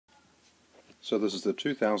So this is the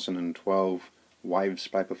 2012 Waves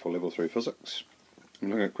paper for Level 3 Physics. I'm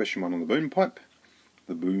looking at question 1 on the boom pipe.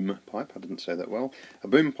 The boom pipe, I didn't say that well. A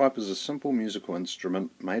boom pipe is a simple musical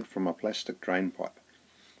instrument made from a plastic drain pipe.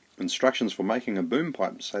 Instructions for making a boom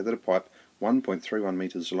pipe say that a pipe 1.31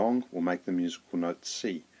 meters long will make the musical note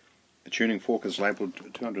C. A tuning fork is labelled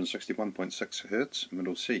 261.6 Hz,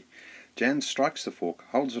 middle C. Jan strikes the fork,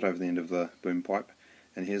 holds it over the end of the boom pipe,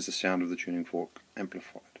 and hears the sound of the tuning fork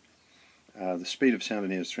amplified. The speed of sound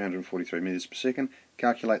in air is 343 meters per second.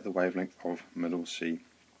 Calculate the wavelength of middle C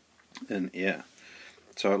in air.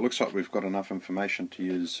 So it looks like we've got enough information to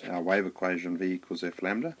use our wave equation V equals F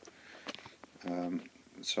lambda.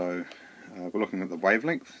 We're looking at the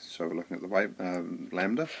wavelength, so we're looking at the wave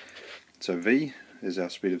lambda. So V is our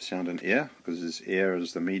speed of sound in air, because this air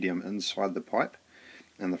is the medium inside the pipe,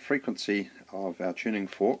 and the frequency of our tuning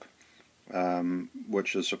fork,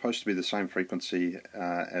 which is supposed to be the same frequency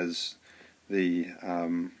as the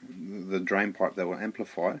drain pipe that will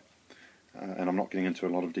amplify, and I'm not getting into a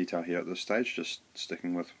lot of detail here at this stage, just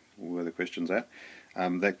sticking with where the question's at.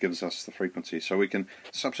 That gives us the frequency, so we can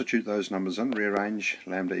substitute those numbers in, rearrange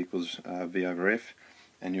lambda equals V over F,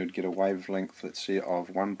 and you'd get a wavelength, let's see, of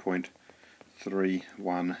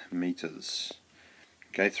 1.31 meters.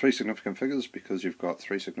 Okay, 3 significant figures, because you've got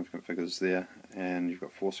 3 significant figures there and you've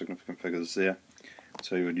got 4 significant figures there,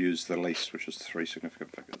 so you would use the least, which is 3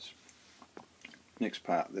 significant figures. Next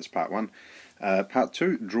part, that's part 1. Part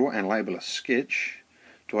 2, draw and label a sketch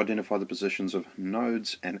to identify the positions of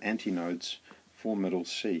nodes and antinodes for middle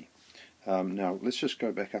C. Now let's just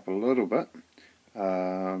go back up a little bit.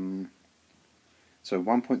 So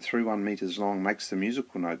 1.31 meters long makes the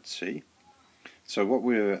musical note C. So what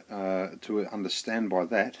we're to understand by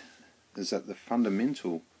that is that the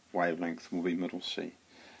fundamental wavelength will be middle C.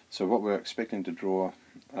 So what we're expecting to draw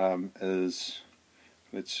is,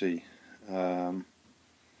 let's see,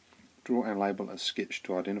 draw and label a sketch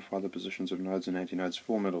to identify the positions of nodes and antinodes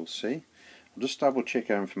for middle C. I'll just double check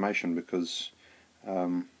our information, because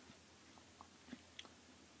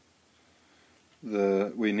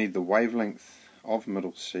we need the wavelength of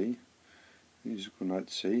middle C, musical note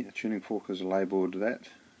C. A tuning fork is labelled that.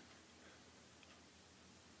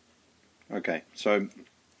 Okay, so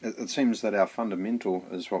it seems that our fundamental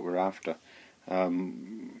is what we're after.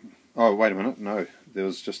 Oh, wait a minute, no, there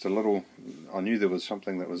was just a little, I knew there was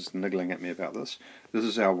something that was niggling at me about this. This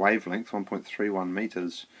is our wavelength, 1.31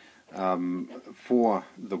 meters, for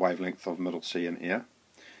the wavelength of middle C in air.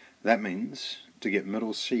 That means to get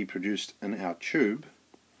middle C produced in our tube,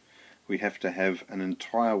 we have to have an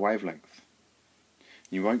entire wavelength.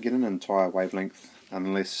 You won't get an entire wavelength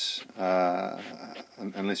unless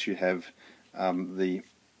you have the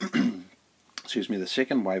excuse me, the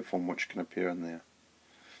second waveform which can appear in there.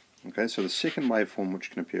 Okay, so the second waveform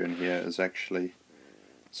which can appear in here is actually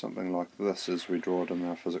something like this as we draw it in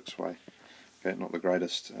our physics way. Okay, not the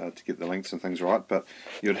greatest to get the lengths and things right, but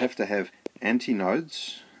you'd have to have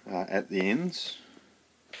antinodes at the ends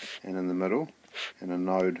and in the middle, and a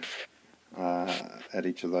node at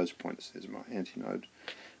each of those points. There's my antinode.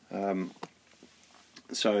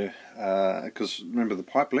 Because remember, the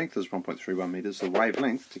pipe length is 1.31 meters, the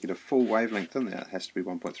wavelength, to get a full wavelength in there, it has to be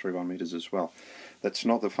 1.31 meters as well. That's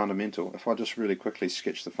not the fundamental. If I just really quickly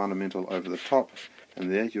sketch the fundamental over the top,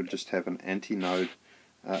 and there you'll just have an antinode,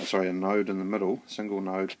 a node in the middle, single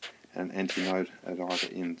node, and an antinode at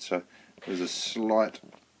either end. So there's a slight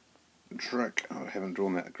trick. I haven't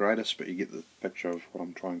drawn that the greatest, but you get the picture of what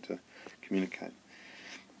I'm trying to communicate.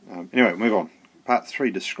 Anyway, move on. Part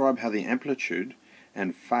 3, describe how the amplitude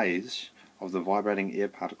and phase of the vibrating air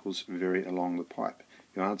particles vary along the pipe.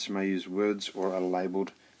 Your answer may use words or a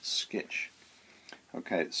labelled sketch.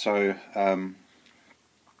 Okay, so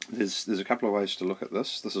there's a couple of ways to look at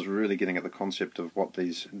this. This is really getting at the concept of what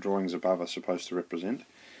these drawings above are supposed to represent.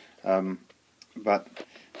 But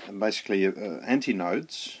basically,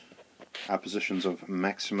 antinodes are positions of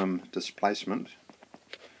maximum displacement.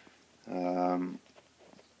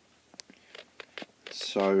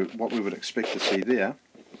 So what we would expect to see there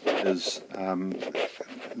is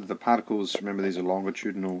the particles, remember these are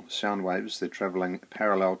longitudinal sound waves, they're travelling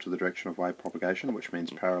parallel to the direction of wave propagation, which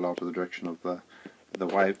means parallel to the direction of the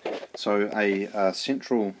wave. So a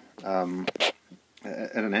central, at an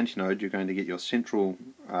antinode, you're going to get your central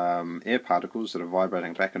air particles that are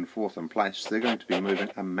vibrating back and forth in place. They're going to be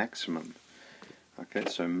moving a maximum. Okay,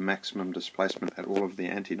 so maximum displacement at all of the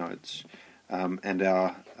antinodes. And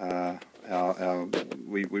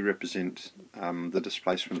we represent the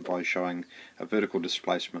displacement by showing a vertical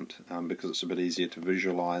displacement, because it's a bit easier to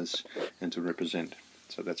visualize and to represent.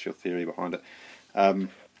 So that's your theory behind it.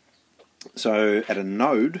 So at a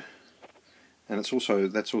node, and that's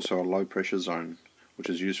also a low pressure zone, which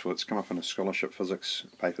is useful. It's come up in a scholarship physics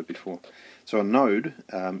paper before. So a node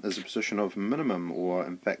is a position of minimum, or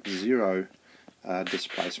in fact zero,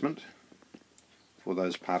 displacement for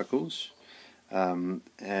those particles, and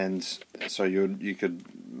so you could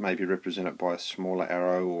maybe represent it by a smaller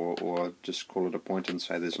arrow, or just call it a point and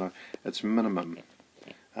say it's minimum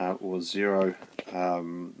or zero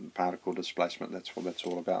particle displacement. That's what that's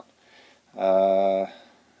all about.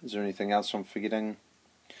 Is there anything else I'm forgetting?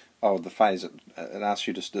 Oh, the phase. It asks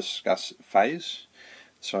you to discuss phase.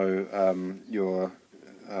 So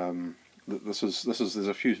there's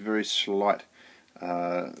a few very slight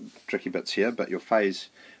tricky bits here, but your phase,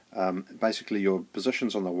 basically your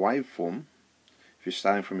positions on the waveform, if you're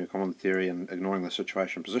starting from your common theory and ignoring the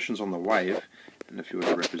situation, positions on the wave, and if you were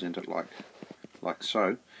to represent it like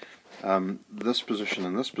so, this position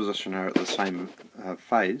and this position are at the same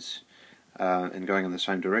phase and going in the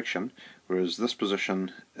same direction, whereas this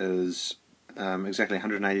position is exactly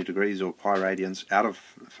 180 degrees or pi radians out of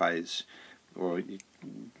phase, or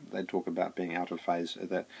they talk about being out of phase at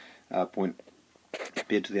that point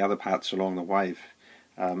compared to the other parts along the wave.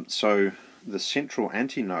 So the central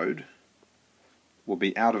antinode will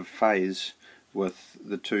be out of phase with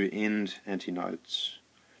the two end antinodes.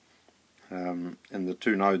 And the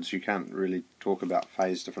two nodes, you can't really talk about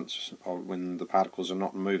phase difference when the particles are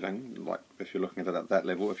not moving, like if you're looking at it at that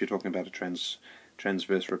level. If you're talking about a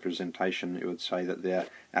transverse representation, you would say that they're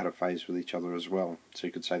out of phase with each other as well. So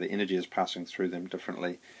you could say the energy is passing through them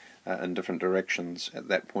differently in different directions at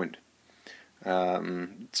that point.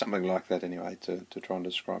 Something like that anyway, to try and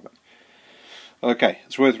describe it. Okay,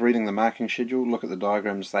 it's worth reading the marking schedule. Look at the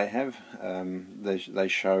diagrams they have. They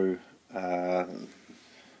show,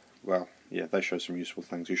 well, yeah, they show some useful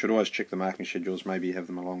things. You should always check the marking schedules. Maybe you have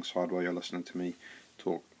them alongside while you're listening to me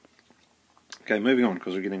talk. Okay, moving on,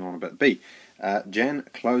 because we're getting on a bit. B. Jan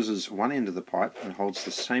closes one end of the pipe and holds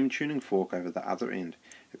the same tuning fork over the other end.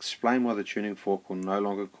 Explain why the tuning fork will no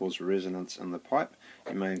longer cause resonance in the pipe.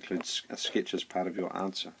 You may include a sketch as part of your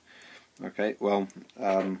answer. Okay, well,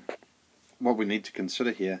 what we need to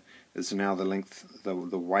consider here is now the length, the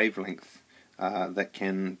wavelength that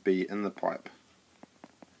can be in the pipe.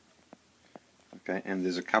 Okay, and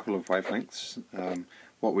there's a couple of wavelengths.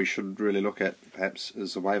 What we should really look at perhaps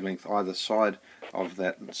is the wavelength either side of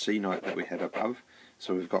that C note that we had above.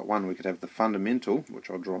 So we've got one, we could have the fundamental, which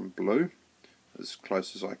I'll draw in blue, as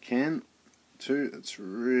close as I can to. It's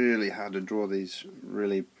really hard to draw these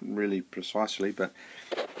really precisely, but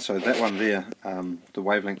so that one there, the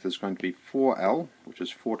wavelength is going to be 4L, which is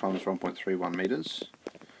 4 times 1.31 meters.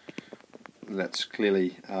 That's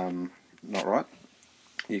clearly not right.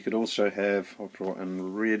 You could also have, I'll draw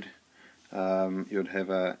in red, you would have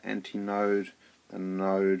an antinode, a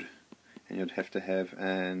node, and you'd have to have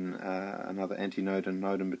another antinode and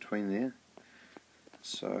node in between there.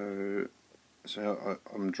 So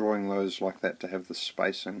I'm drawing those like that to have the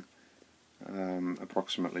spacing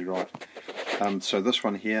approximately right. So this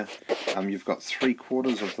one here, you've got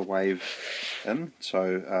 3/4 of the wave in,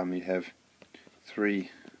 so you have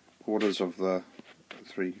 3/4 of the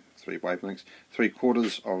three wavelengths.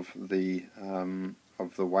 3/4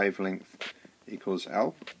 of the wavelength equals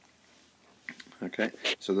L. Okay,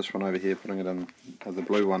 so this one over here, putting it in the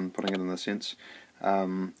blue one, putting it in the sense,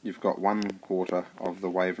 you've got 1/4 of the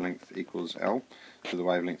wavelength equals L, so the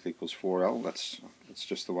wavelength equals 4L. That's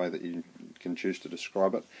just the way that you can choose to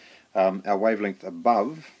describe it. Our wavelength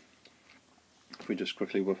above, if we just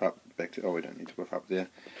quickly whip up back to, oh, we don't need to whip up there.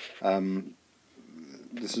 We're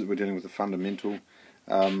dealing with the fundamental.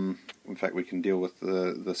 In fact, we can deal with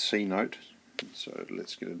the C note. So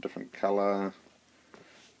let's get a different colour,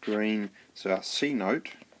 green. So our C note,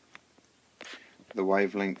 the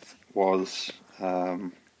wavelength was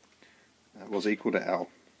equal to L.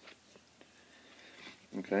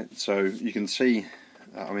 Okay, so you can see,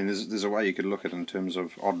 I mean, there's a way you could look at it in terms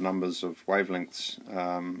of odd numbers of wavelengths,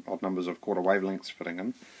 odd numbers of quarter wavelengths fitting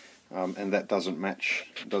in, and that doesn't match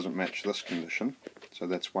this condition. So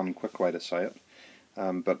that's one quick way to say it.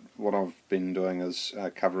 But what I've been doing is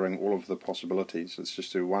covering all of the possibilities. Let's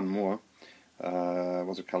just do one more.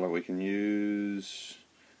 What's a colour we can use?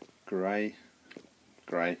 Grey.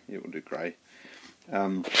 Grey. Yeah, we'll do grey.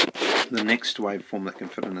 The next waveform that can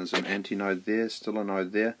fit in is an antinode there, still a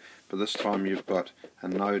node there, but this time you've got a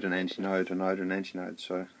node, an antinode, a node, an antinode.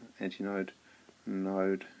 So antinode,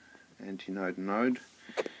 node, antinode, node.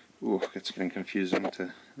 Ooh, it's getting confusing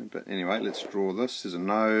but anyway, let's draw this. There's a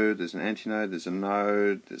node, there's an antinode, there's a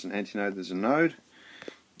node, there's an antinode, there's a node.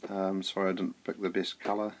 Sorry, I didn't pick the best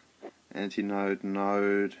colour. Antinode,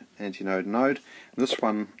 node, antinode, node. This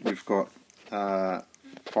one, we've got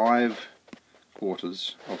 5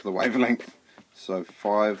 quarters of the wavelength. So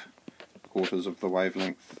 5 quarters of the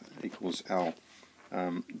wavelength equals L.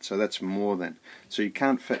 So that's more than. So you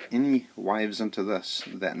can't fit any waves into this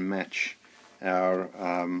that match our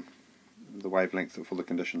the wavelength for the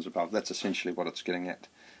conditions above. That's essentially what it's getting at.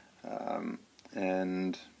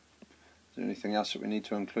 And is there anything else that we need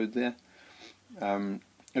to include there?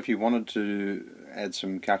 If you wanted to add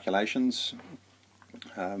some calculations,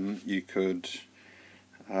 you could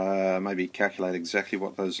maybe calculate exactly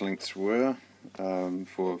what those lengths were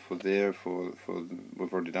for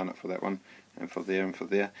we've already done it for that one, and for there,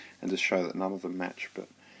 and just show that none of them match. But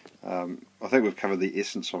I think we've covered the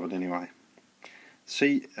essence of it anyway.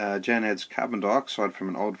 C. Jan adds carbon dioxide from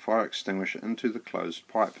an old fire extinguisher into the closed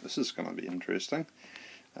pipe. This is going to be interesting.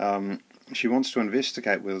 She wants to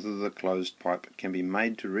investigate whether the closed pipe can be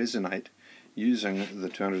made to resonate using the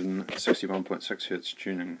 261.6 Hz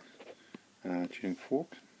tuning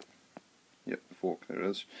fork. Yep, the fork, there it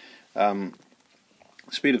is.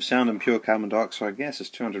 Speed of sound in pure carbon dioxide gas is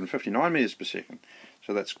 259 meters per second.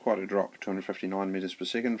 So that's quite a drop, 259 meters per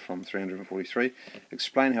second from 343.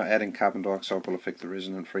 Explain how adding carbon dioxide will affect the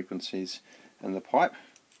resonant frequencies in the pipe.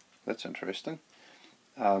 That's interesting.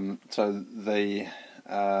 So the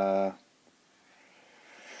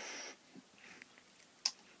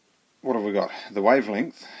what have we got? The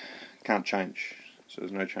wavelength can't change, so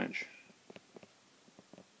there's no change.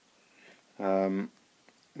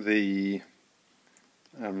 The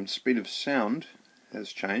speed of sound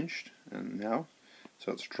has changed, and now,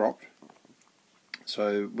 so it's dropped.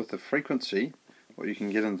 So with the frequency, what you can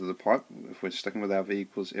get into the pipe, if we're sticking with our V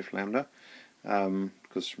equals F lambda,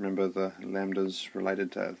 because remember the lambda is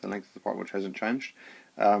related to the length of the pipe, which hasn't changed,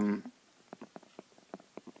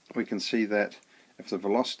 we can see that if the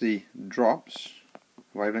velocity drops,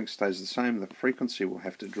 the wavelength stays the same, the frequency will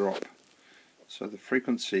have to drop. So the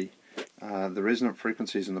frequency, the resonant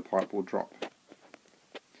frequencies in the pipe will drop.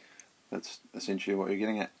 That's essentially what you're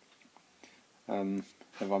getting at.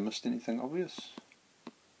 Have I missed anything obvious?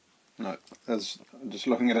 No. As just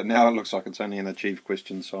looking at it now, it looks like it's only an achieved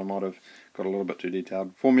question, so I might have got a little bit too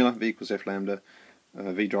detailed. Formula, V equals F lambda.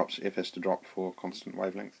 V drops, F has to drop for constant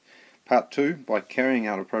wavelength. Part 2, by carrying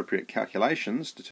out appropriate calculations,